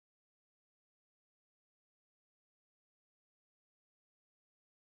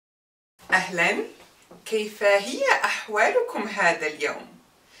أهلا، كيف هي أحوالكم هذا اليوم؟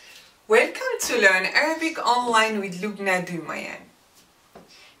 Welcome to learn Arabic online with Lubna Dumayan.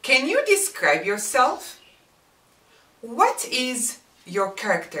 Can you describe yourself? What is your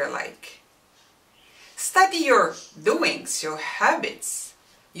character like? Study your doings, your habits,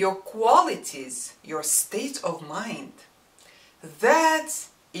 your qualities, your state of mind. That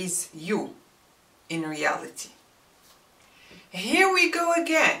is you in reality. Here we go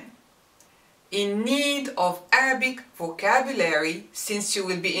again. In need of Arabic vocabulary, since you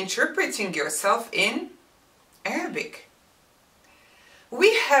will be interpreting yourself in Arabic.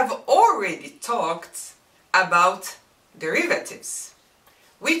 We have already talked about derivatives,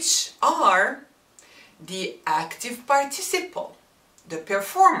 which are the active participle, the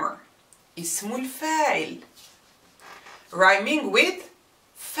performer, اسم الفاعل, rhyming with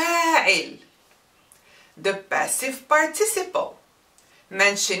فاعل, the passive participle,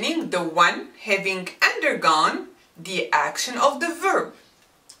 mentioning the one having undergone the action of the verb,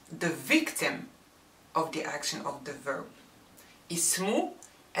 the victim of the action of the verb. اسم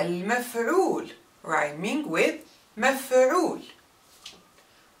المفعول, rhyming with مفعول.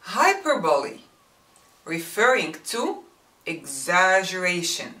 Hyperbole, referring to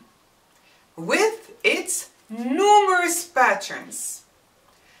exaggeration, with its numerous patterns.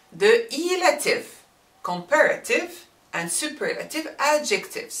 The elative, comparative, and superlative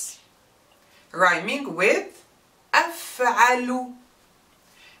adjectives, rhyming with أفعل,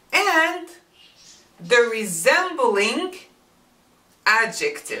 and the resembling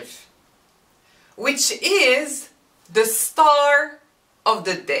adjective, which is the star of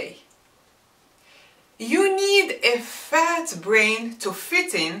the day. You need a fat brain to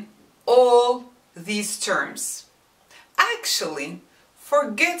fit in all these terms. Actually,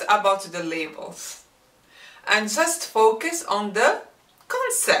 forget about the labels and just focus on the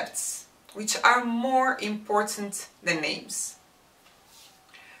concepts, which are more important than names.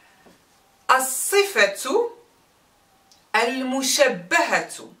 الصفة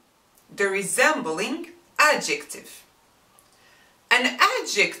المشبهة, the resembling adjective. An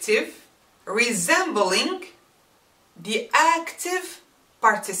adjective resembling the active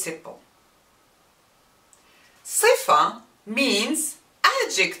participle. صفة means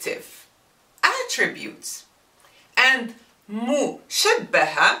adjective, attribute, and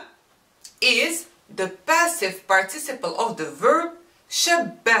مشبهة is the passive participle of the verb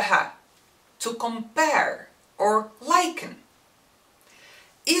شبه, to compare or liken.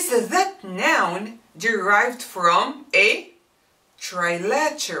 Is that noun derived from a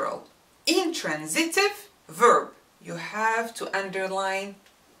trilateral intransitive verb? You have to underline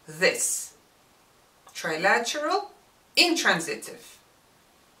this. Trilateral intransitive.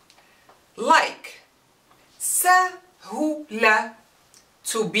 Like سهل,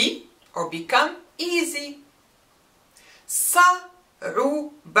 to be or become easy.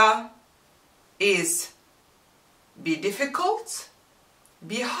 صعب is be difficult,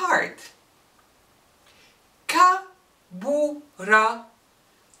 be hard. كبر,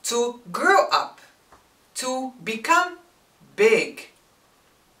 to grow up, to become big.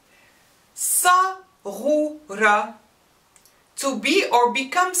 صغر, to be or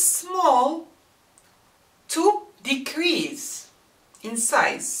become small, to decrease in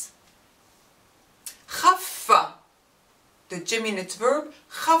size. خف, the geminate verb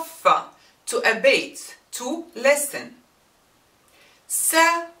خف, to abate, to lessen.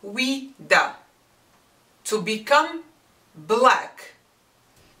 سويد, to become black.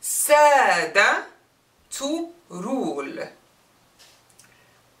 ساد, to rule.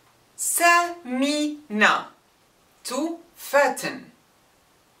 سمين, to fatten.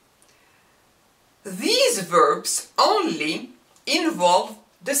 These verbs only involve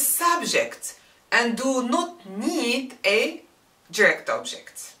the subject and do not need a direct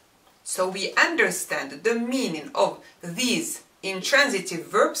object. So we understand the meaning of these intransitive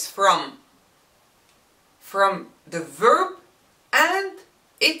verbs from the verb and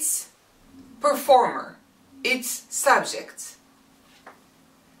its performer, its subject.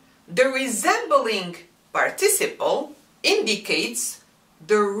 The resembling participle indicates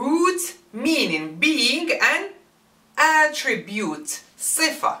the root meaning being an attribute,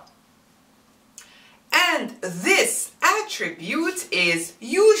 صفة. And this attribute is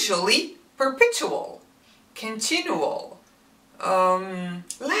usually perpetual, continual,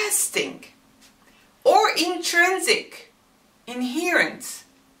 lasting, or intrinsic, inherent.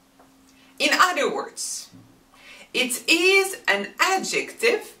 In other words, it is an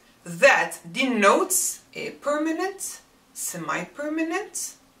adjective that denotes a permanent,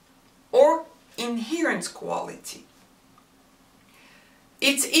 semi-permanent, or inherent quality.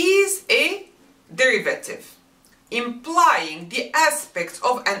 It is a derivative, implying the aspect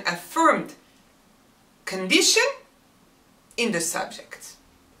of an affirmed condition in the subject.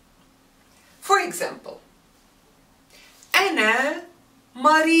 For example, أنا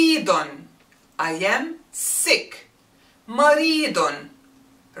مريض. I am sick. مريض,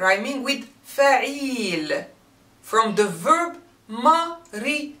 rhyming with فعيل, from the verb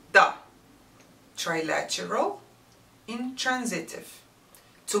مريض, trilateral, intransitive,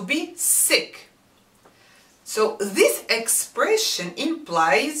 to be sick. So this expression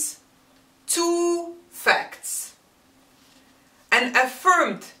implies two facts: an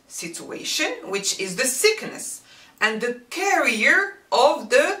affirmed situation, which is the sickness, and the carrier of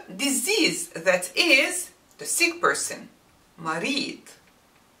the disease, that is the sick person, مريض.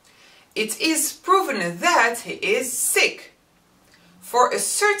 It is proven that he is sick for a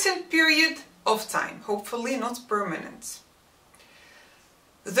certain period of time, hopefully not permanent.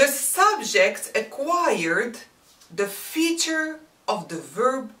 The subject acquired the feature of the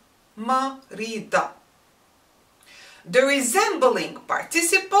verb مريض. The resembling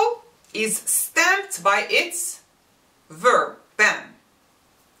participle is stamped by its verb, bam.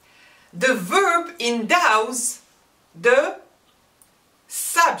 The verb endows the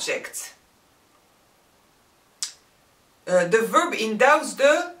subject. The verb endows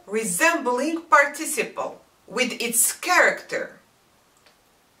the resembling participle with its character,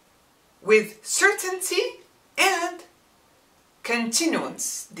 with certainty and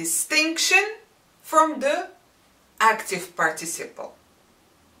continuance, distinction from the active participle,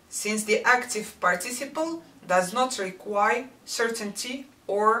 since the active participle does not require certainty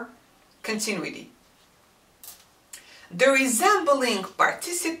or continuity. The resembling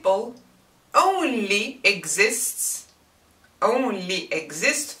participle only exists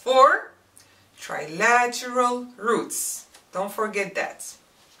for trilateral roots. Don't forget that.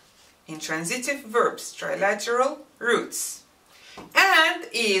 Intransitive verbs, trilateral roots, and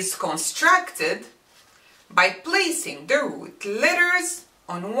is constructed by placing the root letters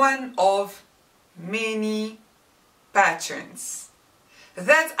on one of many patterns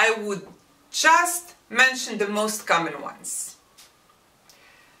that I would just mention the most common ones.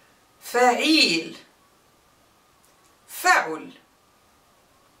 فعيل, فعل,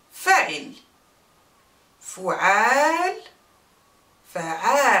 فعل, فعال,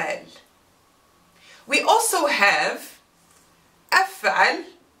 فعال. We also have أفعل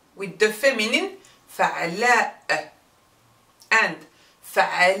with the feminine فعلاء, and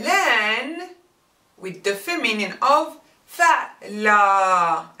فعلان with the feminine of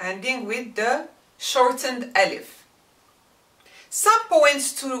فعلا, ending with the shortened alif. Some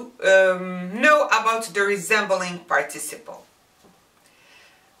points to know about the resembling participle.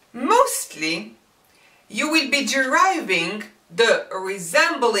 Mostly, you will be deriving the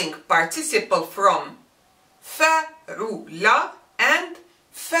resembling participle from فعل and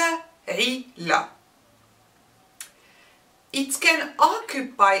فعل. It can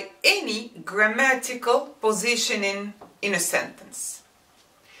occupy any grammatical position in a sentence.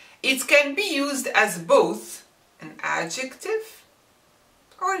 It can be used as both an adjective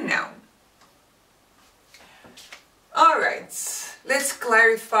or noun. Alright, let's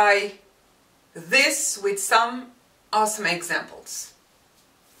clarify this with some awesome examples.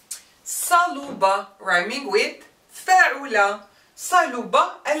 صلب, rhyming with فعل. صلب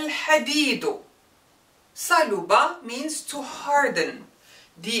الحديد. صلب means to harden.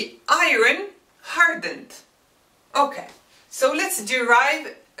 The iron hardened. Okay, so let's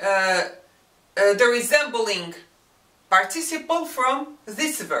derive the resembling participle from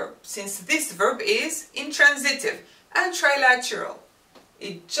this verb, since this verb is intransitive and trilateral.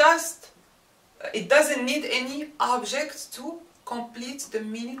 It doesn't need any object to complete the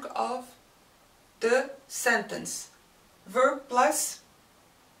meaning of the sentence. Verb plus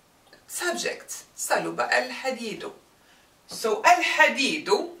subject. صلب الحديد. So الحديد,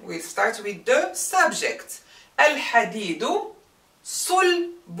 we start with the subject. الحديد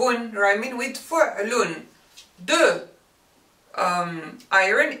صلب, rhyming with فعل. The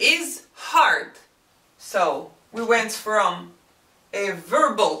iron is hard. So we went from a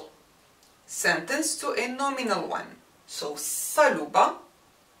verbal sentence to a nominal one. So صلب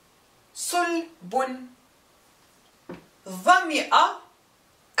صلب. ظمئ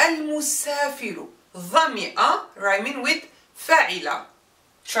المسافر. ظمئ, rhyming with فعل,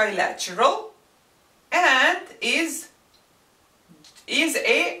 trilateral, and is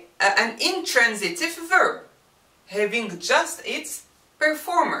an intransitive verb, having just its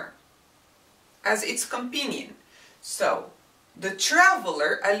performer as its companion. So the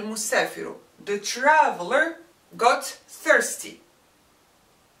traveler, المسافر, the traveler got thirsty.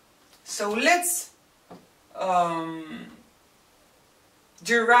 So let's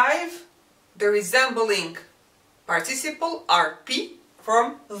derive the resembling participle RP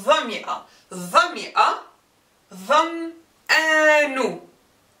from ظمئ. ظمئ, ظمآن,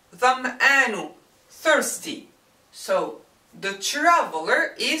 ظمآن, thirsty. So the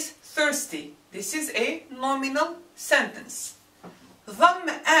traveler is thirsty. This is a nominal sentence.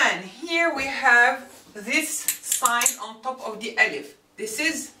 ظمآن, here we have this sign on top of the alif. This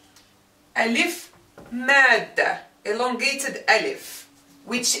is alif madda, elongated alif,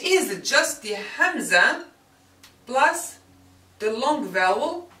 which is just the hamza plus the long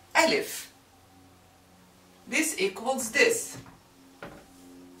vowel alif. This equals this.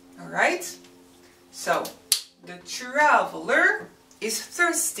 Alright? So, the traveler is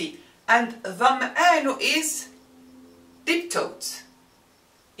thirsty and ظمآن is tiptoed.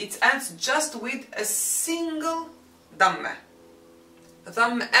 It ends just with a single dhamma.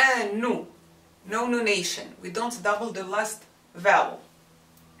 ظمآن, no nunation. We don't double the last vowel.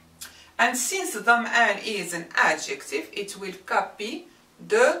 And since ظمآن is an adjective, it will copy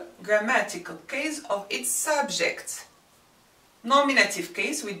the grammatical case of its subject. Nominative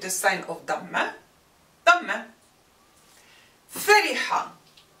case with the sign of dhamma, dhamma. فرح,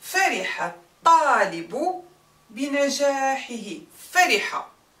 فرح الطالب بنجاحه. فرح,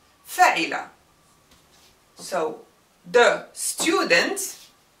 فعل. So, the student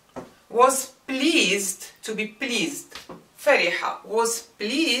was pleased, to be pleased. فرح, was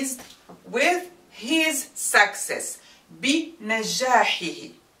pleased with his success.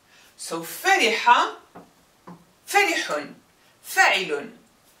 بنجاحه. So, فرح, فرح, فاعل.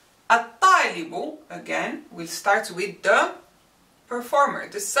 الطالب, again, we'll start with the performer,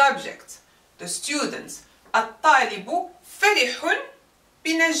 the subject, the student. الطالب فرح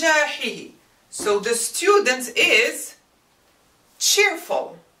بنجاحه. So the student is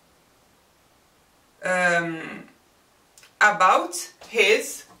cheerful about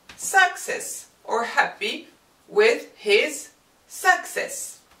his success, or happy with his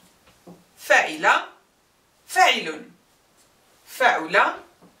success. فاعل, فاعل. فاعل,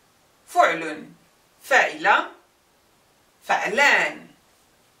 فعل. فاعل, فعلان.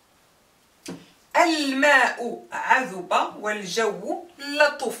 الماء عذب والجو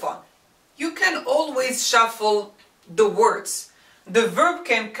لطف. You can always shuffle the words. The verb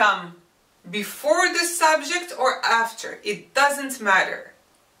can come before the subject or after. It doesn't matter.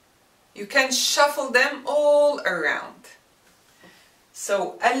 You can shuffle them all around.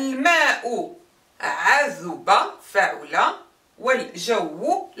 So, الماء عذب فعل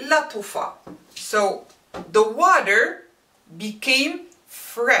والجو لطف. So, the water became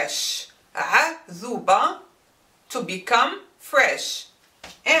fresh. عذب, to become fresh.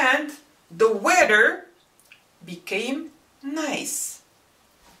 And the weather became nice.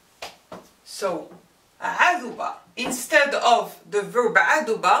 So, عذب, instead of the verb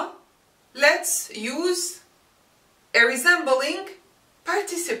عذب, let's use a resembling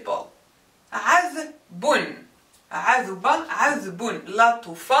participle. عذب, عذب, عذب.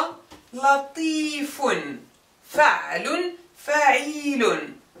 لطف, لطيف. فعل,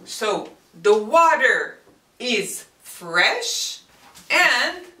 فعيل. So, the water is fresh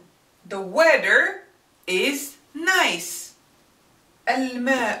and the weather is nice.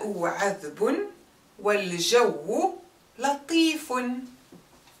 الماء عذب والجو لطيف.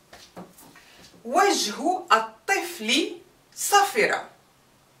 وجه الطفل صفر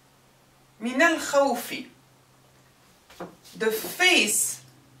من الخوف. The face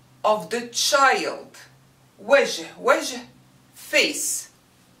of the child. وجه, وجه, face.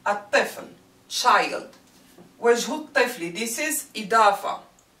 الطفل, child. وجه الطفل, this is إضافة.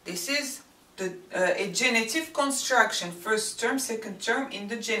 This is a genitive construction. First term, second term in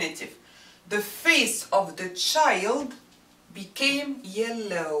the genitive. The face of the child became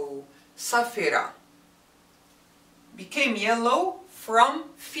yellow. صفرة. Became yellow from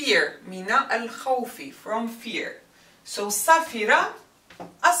fear. من الخوف, from fear. So صفرة,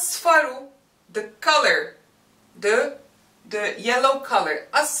 أصفر, the color, the yellow color.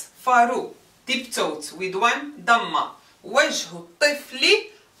 أصفر, tiptoed with one ضمة. وجه الطفل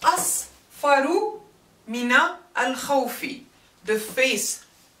أصفر من الخوف. The face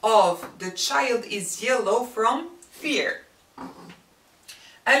of the child is yellow from fear.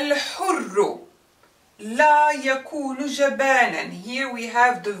 الحر لا يكون جبانا. Here we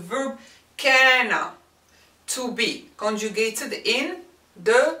have the verb كان, to be, conjugated in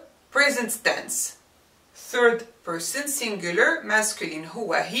the present tense. Third person singular, masculine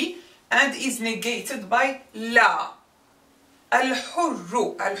هو he, and is negated by لا.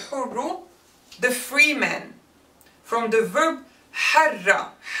 الحر, الحر, the free man. From the verb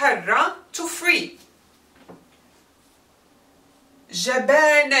حرة حرة to free.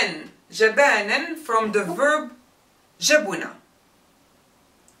 جبانا جبانا from the verb جبنة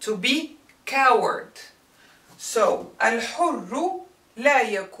to be coward. So الحر لا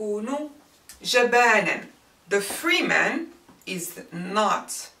يكون جبانا. The free man is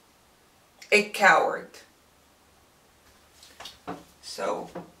not a coward. So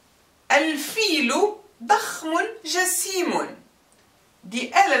الفيل ضخم جسيم.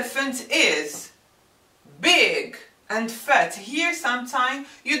 The elephant is big and fat. Here sometimes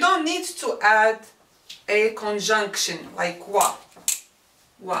you don't need to add a conjunction like wa.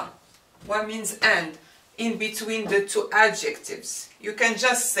 Wa. Wa means and in between the two adjectives. You can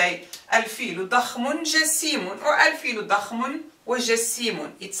just say الفيل ضخم جسيم or الفيل ضخم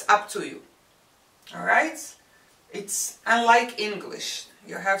وجسيم. It's up to you. Alright? It's unlike English.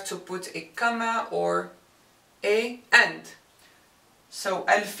 You have to put a comma or a and. So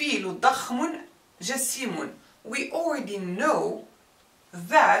الفيل ضخم جسيم. We already know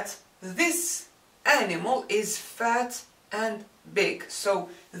that this animal is fat and big. So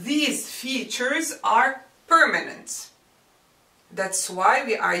these features are permanent. That's why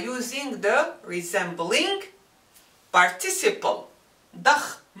we are using the resembling participle.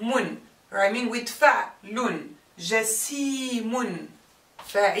 ضخم rhyming with فعل. جسيم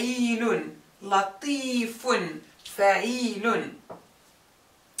فعيل. لطيف فعيل.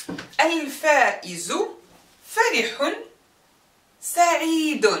 الفائز فرح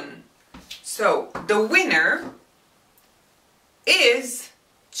سعيد. So the winner is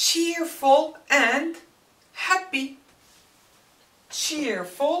cheerful and happy.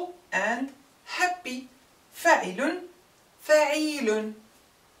 Cheerful and happy. فاعل فعيل.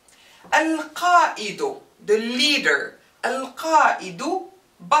 القائد the leader. القائد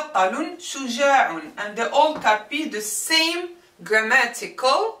بطل شجاع. And they all copy the same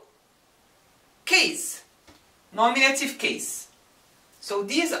grammatical case. Nominative case. So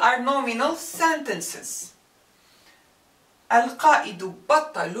these are nominal sentences. القائد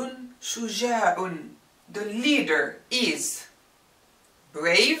بطل شجاع. The leader is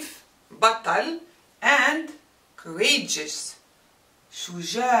brave, بطل, and courageous.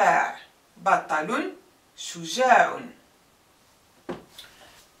 شجاع. بطل شجاع.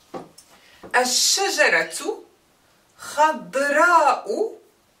 الشجرة خضراء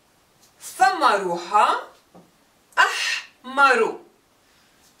ثمرها أحمر.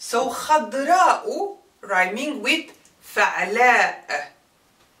 So خضراء rhyming with فعلاء,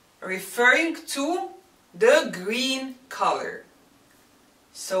 referring to the green color.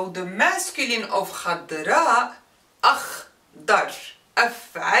 So the masculine of خضراء أخضر.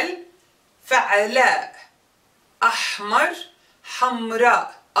 أفعل فعلاء. أحمر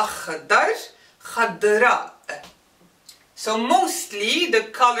حمراء. أخضر خضراء. So mostly the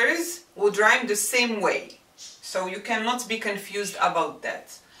colors would rhyme the same way. So you cannot be confused about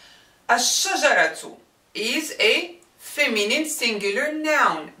that. الشجرة is a feminine singular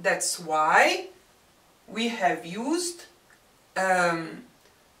noun. That's why we have used a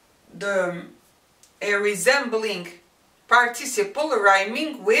resembling participle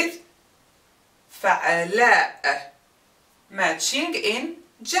rhyming with فعلاء, matching in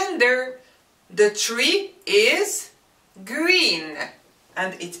gender. The tree is green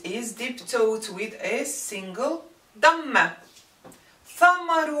and it is deep-toed with a single damma.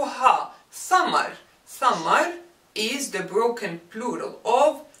 ثمرها. ثمر. ثمر is the broken plural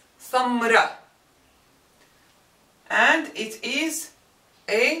of ثمرة, and it is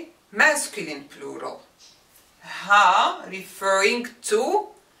a masculine plural. ها referring to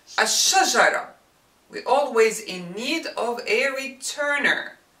الشجرة. We're always in need of a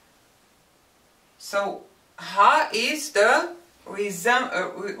returner. So ها is the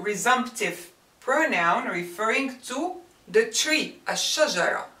resumptive pronoun referring to the tree.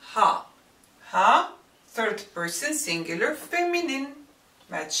 الشجرة. ها. ها third person singular feminine,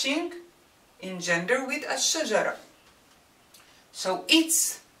 matching in gender with الشجرة. So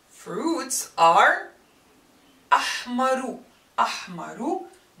its fruits are أحمر. أحمر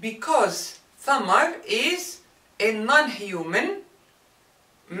because ثمر is a non-human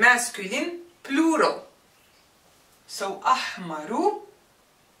masculine plural. So أحمر.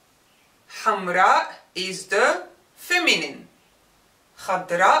 حمراء is the feminine.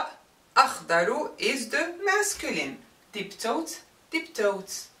 خضراء. أخضر is the masculine. Deep-toed. Deep-toed.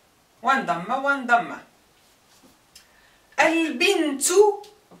 One damma, one damma. البنت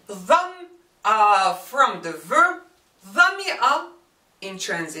ظمأ from the verb ظمئ,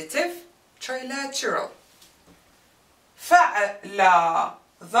 intransitive, trilateral. فعل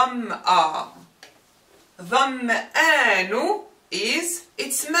ظمأ. ظمآن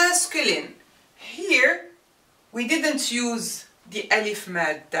it's masculine. Here we didn't use the alif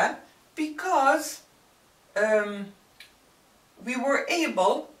madda because we were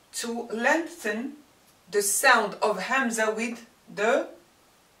able to lengthen the sound of hamza with the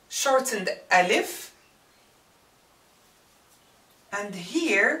shortened alif, and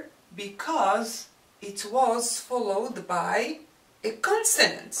here because it was followed by a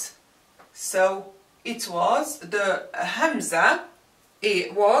consonant, so it was the hamza,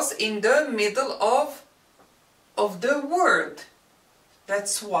 it was in the middle of the word.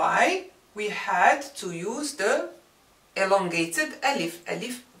 That's why we had to use the elongated alif,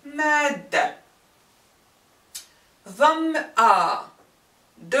 alif madda. Dham'a,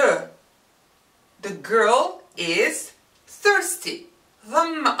 the girl is thirsty.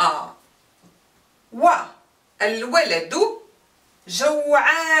 Dham'a. Wa al-waladu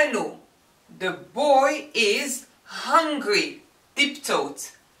jaw'anu, the boy is hungry. Tiptoed.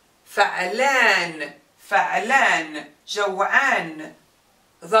 فعلان فعلان جوعان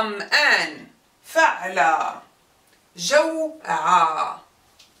ظمآن فعلا جوعا.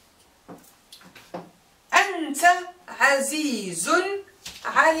 أنت عزيز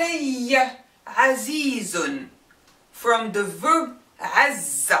علي. عزيز, from the verb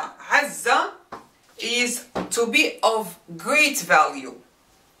عزة. عزة is to be of great value.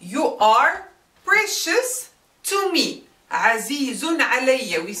 You are precious to me. عزيز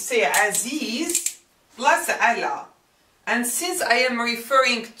علي. We say عزيز plus على. And since I am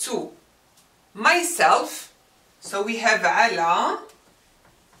referring to myself, so we have على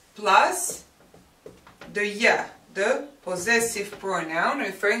plus the ya, the possessive pronoun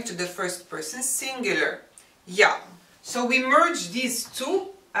referring to the first person singular. Ya. So we merge these two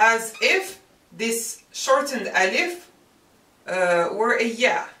as if this shortened alif were a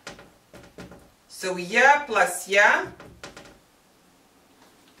ya. So ya plus ya.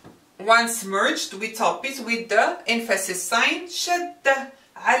 Once merged, we top it with the emphasis sign shadda.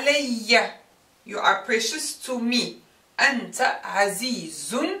 علي. You are precious to me. أنت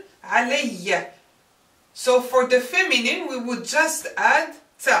عزيز علي. So for the feminine, we would just add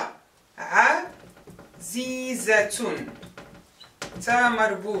ta. عزيزة. تا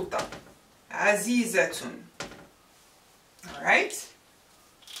مربوطة. عزيزة. Alright?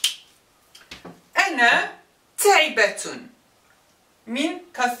 أنا تعبة من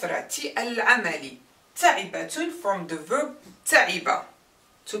كثرة العمل. تعبة from the verb تعب,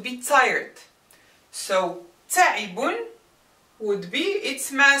 to be tired. So تعب would be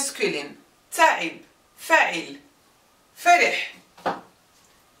its masculine. تعب, فاعل, فرح.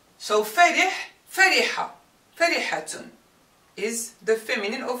 So فرح, فرحة, فرحة is the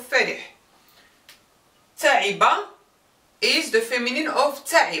feminine of فرح. تعب is the feminine of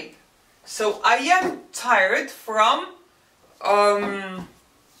تعب. So I am tired from a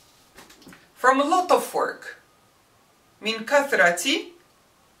lot of work. من كثرة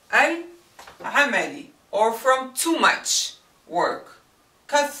العمل, or from too much work.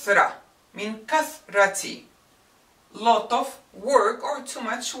 كثرة, من كثرة, lot of work or too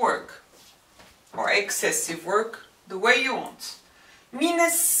much work, or excessive work, the way you want. من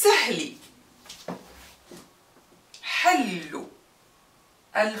السهل حل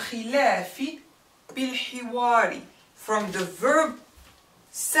الخلاف بالحوار, from the verb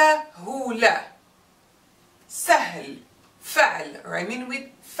سهولة. سهل, فعل, rhyming with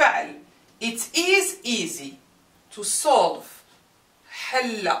فعل. It is easy to solve.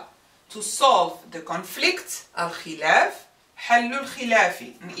 حل, to solve the conflict. الخلاف, حل الخلاف,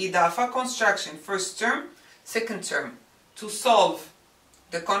 an إضافة construction, first term, second term. To solve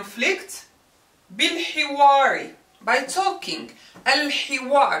the conflict. بالحوار, by talking.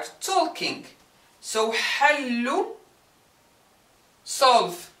 الحوار, talking. So حل,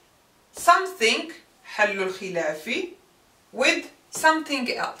 solve something, حل الخلاف, with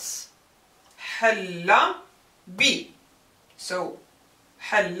something else. حل be. So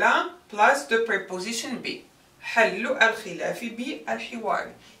حل plus the preposition be. حل الخلاف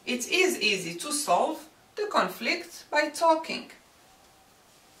بالحوار. It is easy to solve the conflict by talking.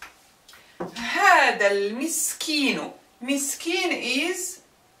 هذا المسكين. مسكين is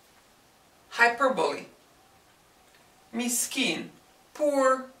hyperbole. مسكين,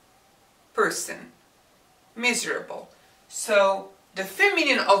 poor person, miserable. So the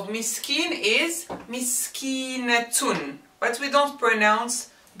feminine of miskin is miskinatun, but we don't pronounce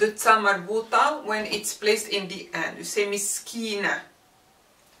the ta marbuta when it's placed in the end. You say miskina.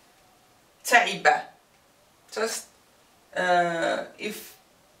 Ta'iba.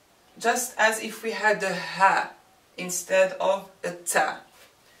 Just as if we had a ha instead of a ta.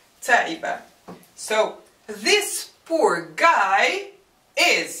 Ta'iba. So this poor guy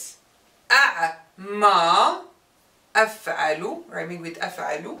is أعمى أفعل, rhyming with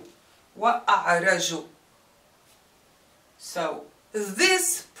أفعل, وأعرج. So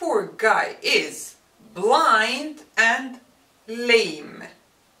this poor guy is blind and lame.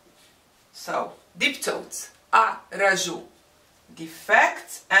 So deep tones, أعرج,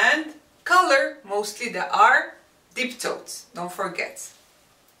 defect, and color, mostly they are deep tones, don't forget.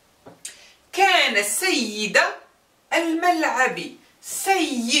 كان سيد الملعب.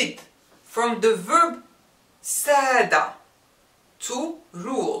 سيد from the verb ساد, to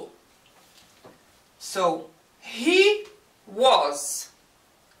rule. So he was.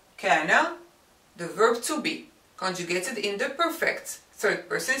 كان, the verb to be, conjugated in the perfect third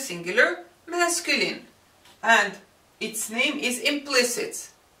person singular masculine, and its name is implicit,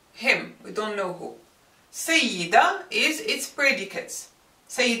 him, we don't know who. سيدة is its predicate.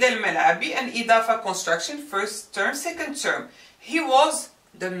 سيد الملعب, an إضافة construction, first term, second term. He was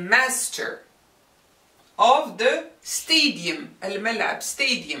the master of the stadium. الملعب,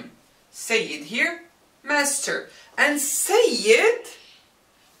 stadium. سيد here, master. And سيد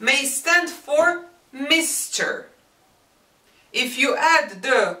may stand for Mr. If you add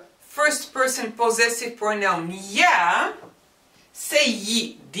the first person possessive pronoun ya,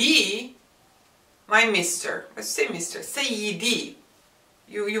 سيدي, my mister. Let's say Mr. سيدي.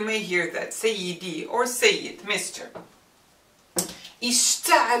 You may hear that. سيدي or سيد, Mr.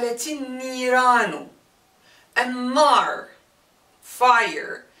 اشتعلت النيران. النار,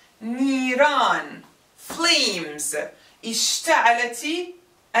 fire. نيران, flames. اشتعلت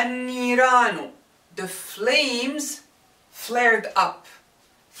النيران. The flames flared up.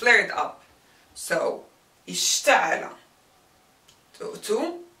 Flared up. So, اشتعل,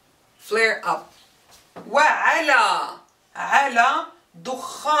 to flare up. وعلى, على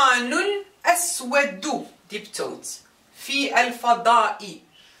دخان أسود, deep tones, في الفضاء.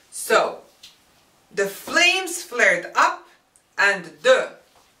 So, the flames flared up and the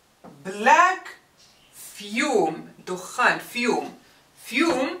black fume, دخان, fume,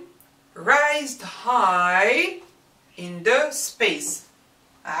 fume rised high in the space.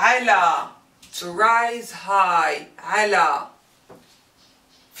 على, to rise high, على.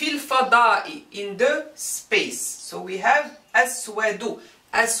 في الفضاء, in the space. So we have أسود.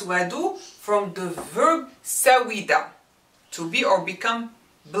 أسود from the verb سويدا, to be or become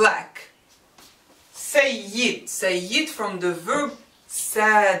black. سيد, سيد from the verb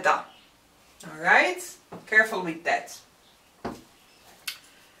سادة. Alright? Careful with that.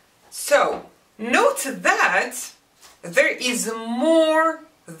 So, note that there is more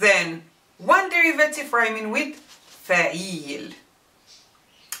than one derivative rhyming with فعيل.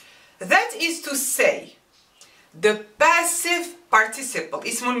 That is to say, the passive participle,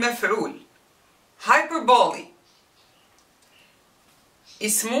 اسم المفعول, hyperbole,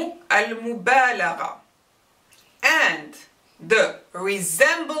 اسم المبالغة, and the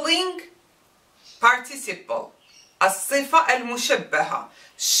resembling participle, الصفة المشبهة,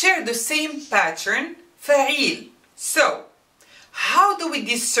 share the same pattern, فعيل. So, how do we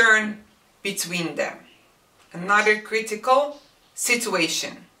discern between them? Another critical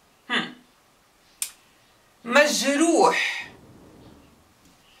situation. مجروح,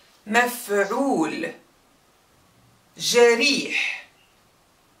 مفعول, جريح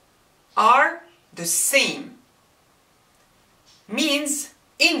are the same, means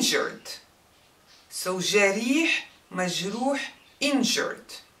injured. So جريح, مجروح,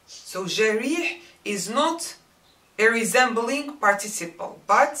 injured. So جريح is not a resembling participle,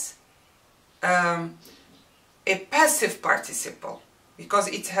 but a passive participle, because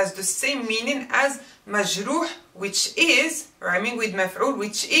it has the same meaning as مجروح, which is, rhyming with مفعول,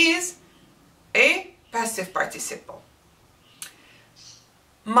 which is a passive participle.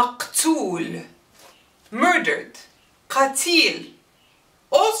 مقتول, murdered. قتيل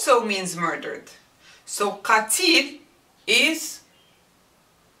also means murdered. So قتيل is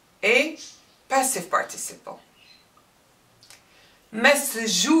a passive participle.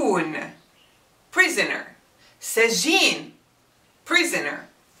 مسجون, prisoner. سجين, prisoner.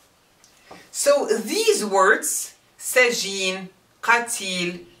 So these words, سجين,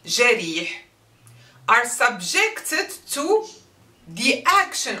 قتيل, جريح, are subjected to the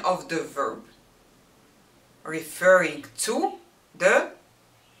action of the verb, referring to the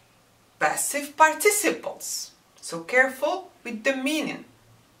passive participles. So careful with the meaning.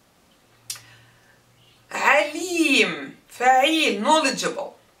 عليم, فعيل,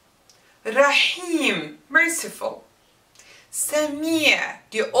 knowledgeable. رحيم, merciful. سميع,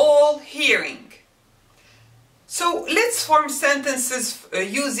 the all-hearing. So let's form sentences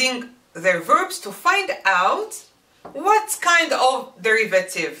using their verbs to find out What kind of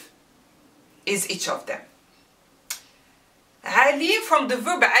derivative is each of them? علم from the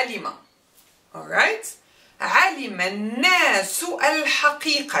verb علم. Alright? علم الناس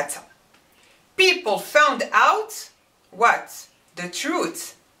الحقيقة. People found out what? The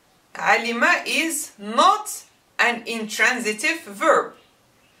truth. علم is not an intransitive verb.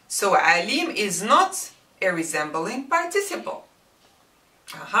 So علم is not a resembling participle.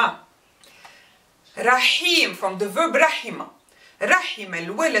 Aha. رحيم from the verb رحم. رحم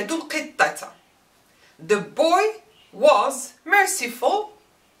الولد القطة. The boy was merciful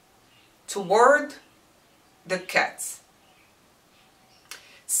toward the cat.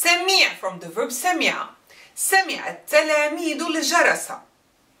 سميع from the verb سمع. سمع التلاميذ الجرس.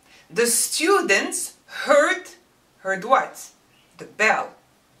 The students heard what? The bell.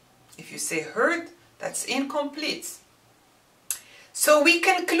 If you say heard, that's incomplete. So we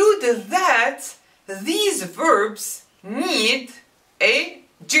conclude that these verbs need a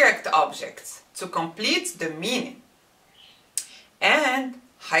direct object to complete the meaning. And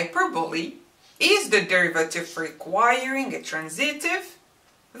hyperbole is the derivative requiring a transitive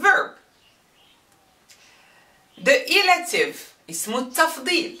verb. The ilative اسم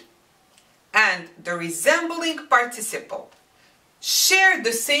التفضيل and the resembling participle share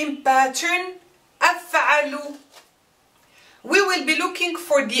the same pattern أفعل. We will be looking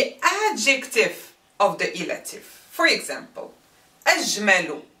for the adjective of the ilative. For example,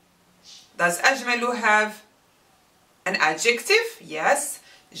 أجمل. Does أجمل have an adjective? Yes.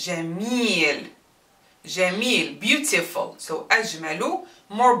 جميل. جميل, beautiful. So أجمل,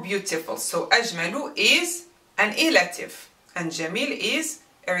 more beautiful. So أجمل is an ilative and جميل is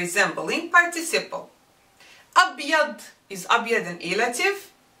a resembling participle. أبيض, is أبيض an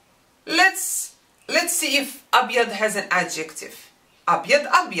ilative? Let's see if أبيض has an adjective. أبيض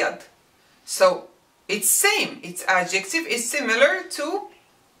أبيض. So it's same, its adjective is similar to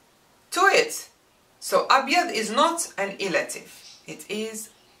it. So أبيض is not an ilative. It is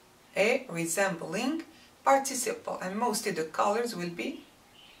a resembling participle, and mostly the colors will be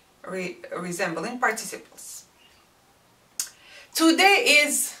resembling participles. Today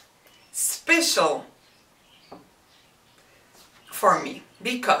is special for me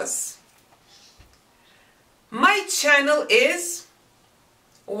because my channel is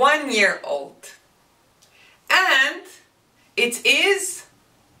 1 year old and it is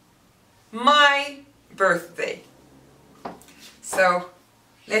my birthday. So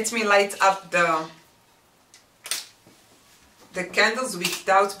let me light up the candles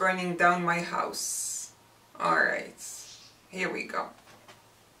without burning down my house. Alright, here we go.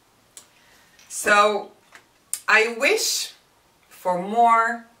 So I wish for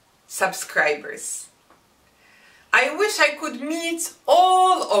more subscribers. I wish I could meet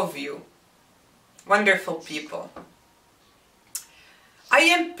all of you, wonderful people. I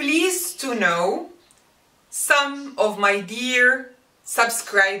am pleased to know some of my dear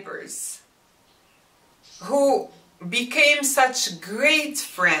subscribers who became such great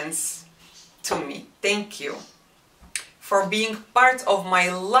friends to me. Thank you for being part of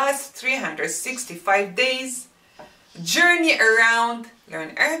my last 365 days journey around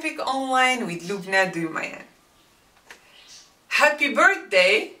Learn Arabic Online with Lubna Dumayan. Happy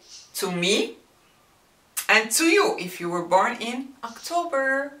birthday to me and to you if you were born in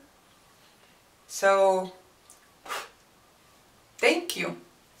October. So, thank you.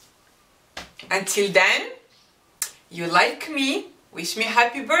 Until then, you like me, wish me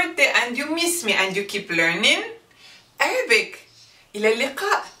happy birthday, and you miss me and you keep learning Arabic. إلى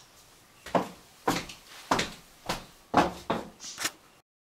اللقاء.